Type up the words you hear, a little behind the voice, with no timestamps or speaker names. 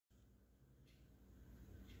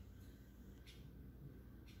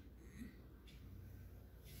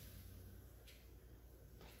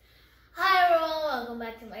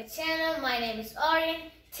back to my channel. My name is Aryan.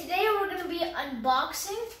 Today we're going to be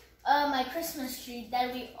unboxing my Christmas tree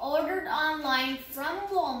that we ordered online from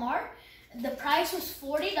Walmart. The price was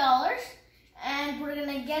 $40 and we're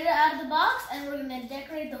going to get it out of the box and we're going to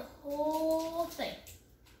decorate the whole thing.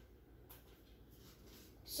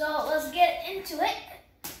 So let's get into it.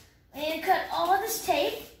 I need to cut all of this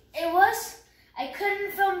tape. I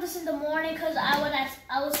couldn't film this in the morning because I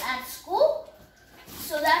was at school.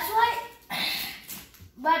 So that's why,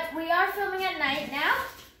 but we are filming at night now.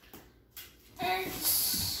 And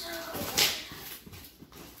so,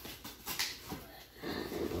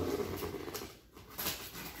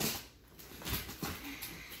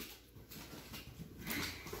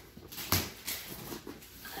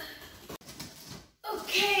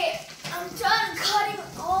 okay, I'm done cutting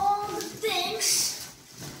all the things.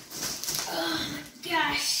 Oh my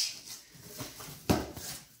gosh.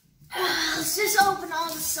 Let's just open all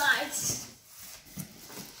the sides.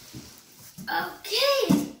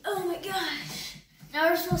 Okay. Oh my gosh. Now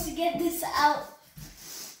we're supposed to get this out.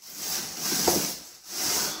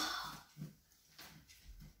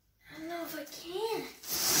 I don't know if I can.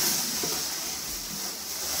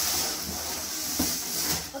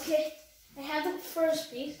 Okay. I have the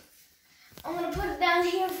first piece. I'm going to put it down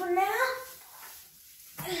here for now.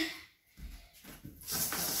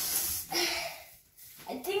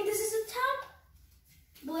 I think this is the top,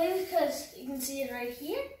 I believe, because you can see it right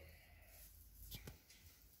here.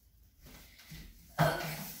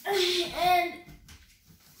 And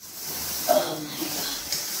oh my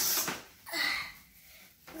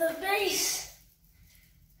god, the base.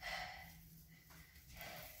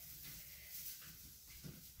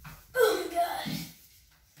 Oh my god.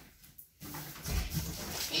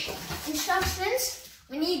 Instructions.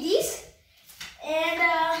 We need these and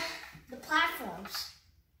the platforms.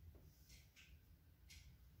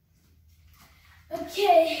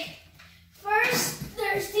 Okay, first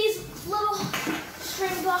there's these little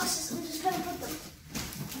string boxes. I'm just gonna put the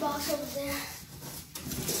box over there.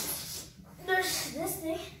 There's this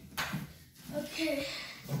thing. Okay,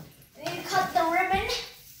 I need to cut the ribbon.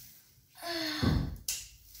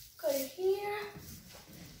 Cut it here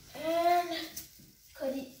and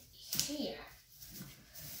cut it here.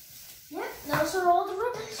 Yep, those are all the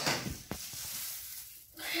ribbons.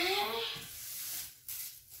 Okay,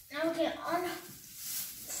 now we can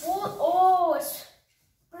unfold. Oh, it's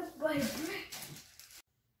brick by brick.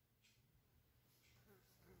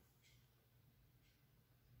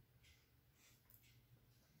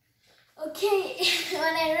 Okay,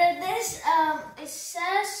 when I read this, it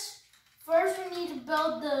says first we need to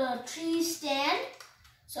build the tree stand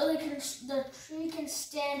so the tree can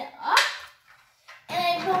stand up.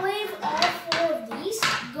 And I believe all 4 of these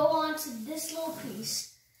go onto this little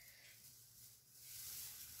piece.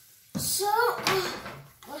 So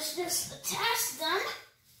let's just attach them.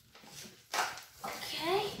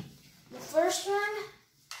 Okay, the first one.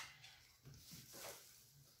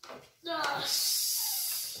 Oh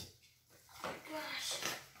my gosh.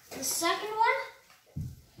 The second one.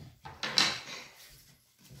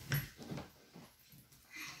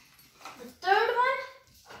 The third one.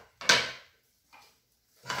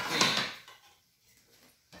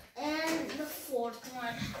 And the fourth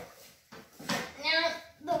one. Now,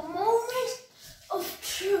 the moment of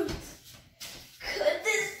truth. Could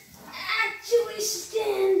this actually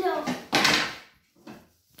stand up?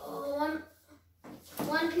 Oh,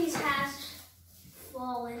 one piece has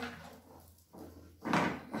fallen.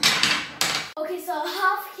 Okay, so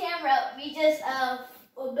off camera, we just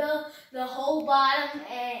built the whole bottom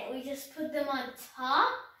and we just put them on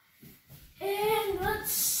top. And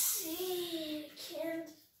let's see,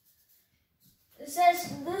 it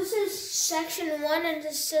says this is section 1 and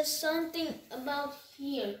it says something about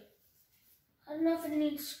here. I don't know if it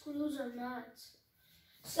needs screws or not.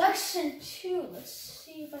 Section 2, let's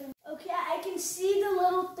see if I can. Okay, I can see the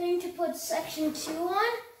little thing to put section 2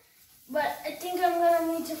 on, but I think I'm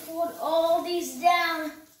gonna need to fold all these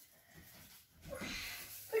down.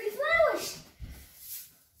 Pretty flowers.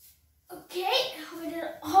 Okay, we did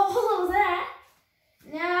all of that.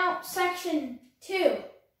 Now, section 2.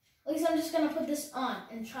 At least I'm just gonna put this on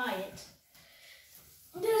and try it.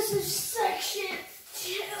 This is section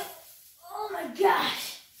 2. Oh my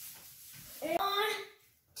gosh. And on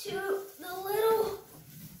to the little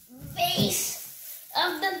base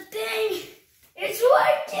of the thing. It's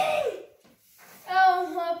working. Oh,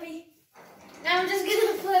 I'm happy. Now I'm just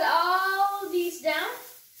gonna put all these down.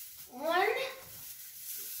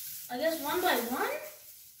 I guess one by one.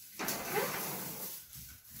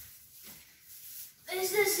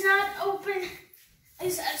 This is not open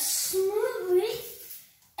as smoothly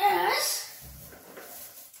as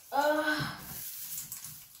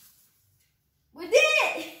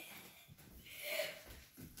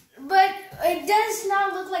it does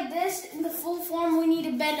not look like this. In the full form, we need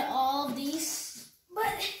to bend all of these.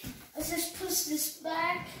 But let's just push this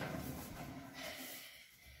back.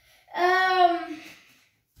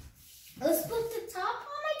 Let's put the top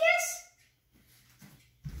on, I guess.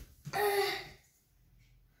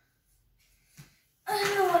 I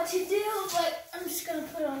don't know what to do, but I'm just gonna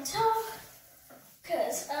put it on top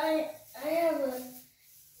because I have a.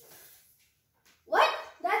 What?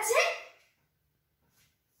 That's it?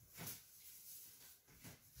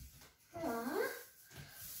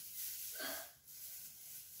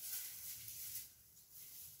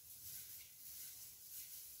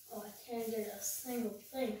 Oh, I can't get a single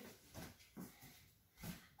thing.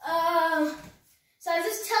 So I'll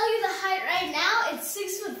just tell you the height right now. It's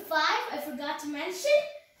 6'5". I forgot to mention.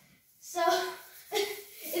 So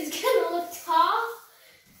it's gonna look tall.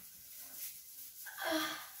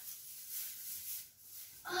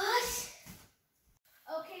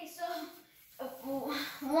 Okay, so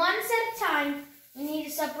one at a time. We need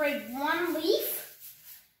to separate one leaf,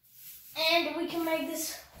 and we can make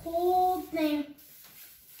this whole thing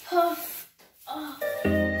puff up.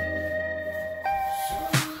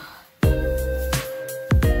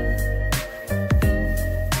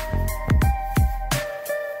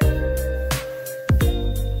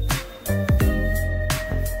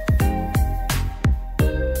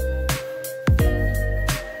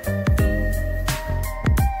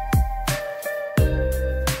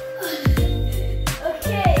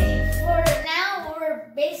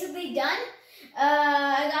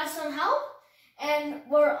 I got some help, and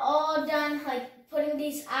we're all done like putting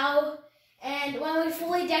these out, and when we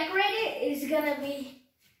fully decorate it, it's gonna be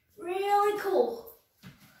really cool.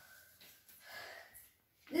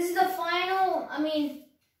 This is the final,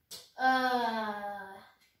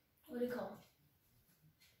 what do you call it?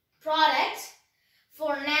 Product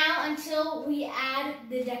for now until we add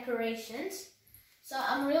the decorations. So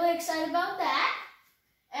I'm really excited about that.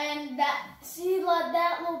 And see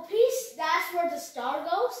that little piece, that's where the star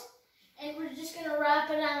goes. And we're just gonna wrap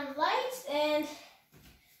it on lights and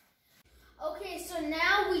okay, so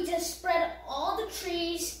now we just spread all the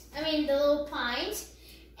trees, the little pines,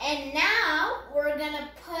 and now we're gonna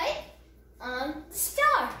put on the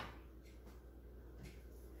star.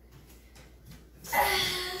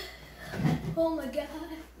 Oh my God.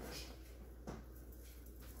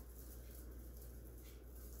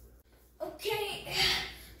 Okay.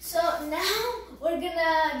 So now we're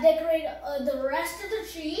gonna decorate the rest of the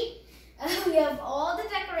tree. We have all the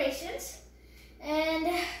decorations, and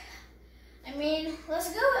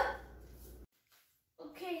let's go.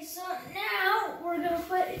 Okay, so now we're gonna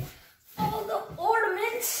put all the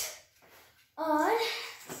ornaments on.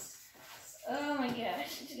 Oh my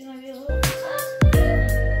gosh, it's gonna be a little tough.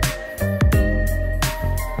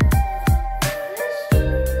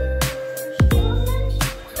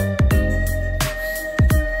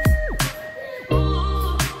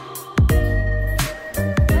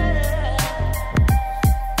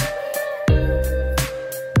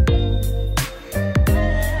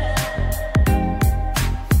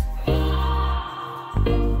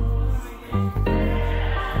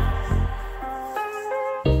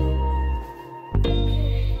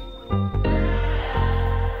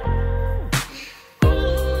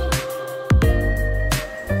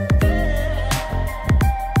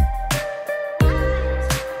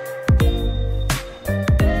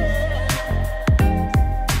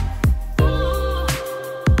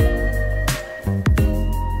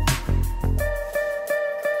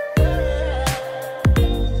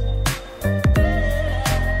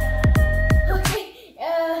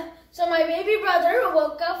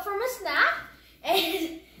 Woke up from a nap,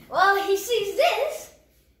 and well, he sees this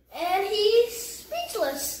and he's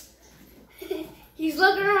speechless. He's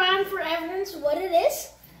looking around for evidence of what it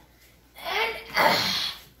is, and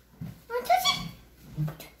don't touch it.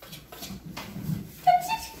 Touch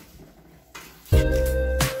it.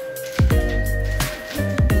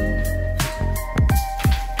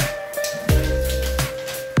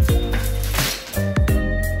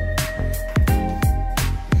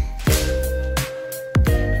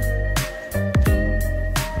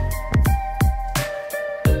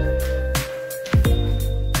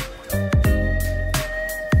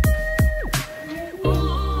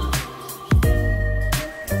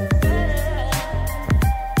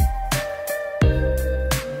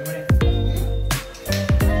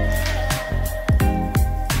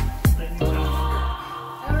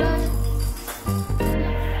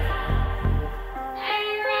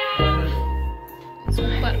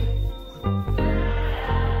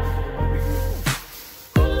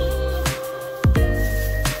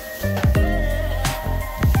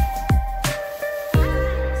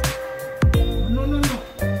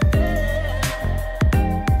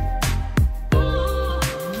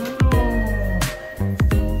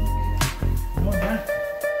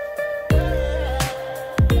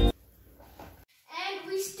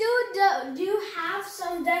 do have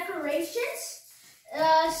some decorations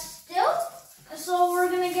still. So we're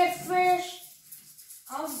gonna get finished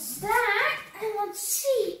of that, and let's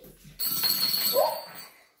see. Ooh.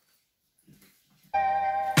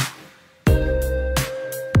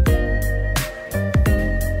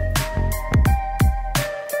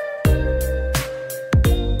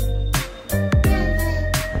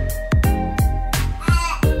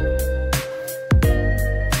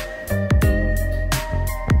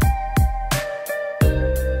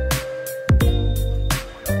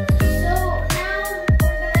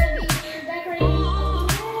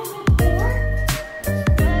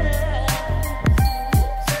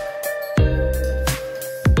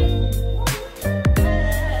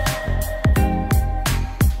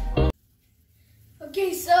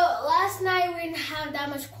 Okay, so last night we didn't have that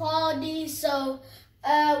much quality, so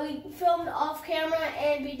we filmed off camera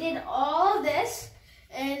and we did all of this,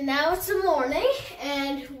 and now it's the morning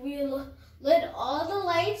and we lit all the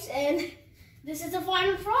lights, and this is the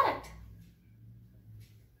final product.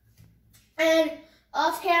 And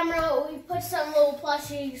off camera we put some little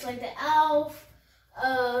plushies like the elf,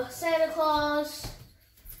 Santa Claus,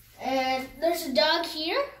 and there's a dog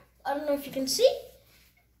here. I don't know if you can see.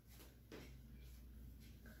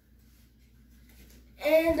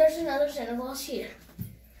 And there's another Santa Claus here.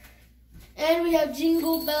 And we have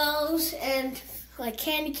jingle bells and like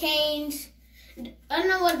candy canes. I don't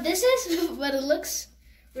know what this is, but it looks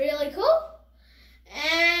really cool.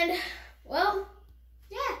 And well,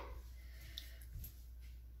 yeah.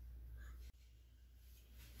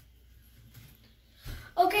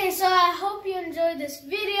 Okay, so I hope you enjoyed this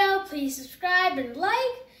video. Please subscribe and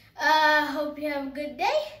like. Hope you have a good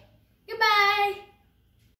day. Goodbye.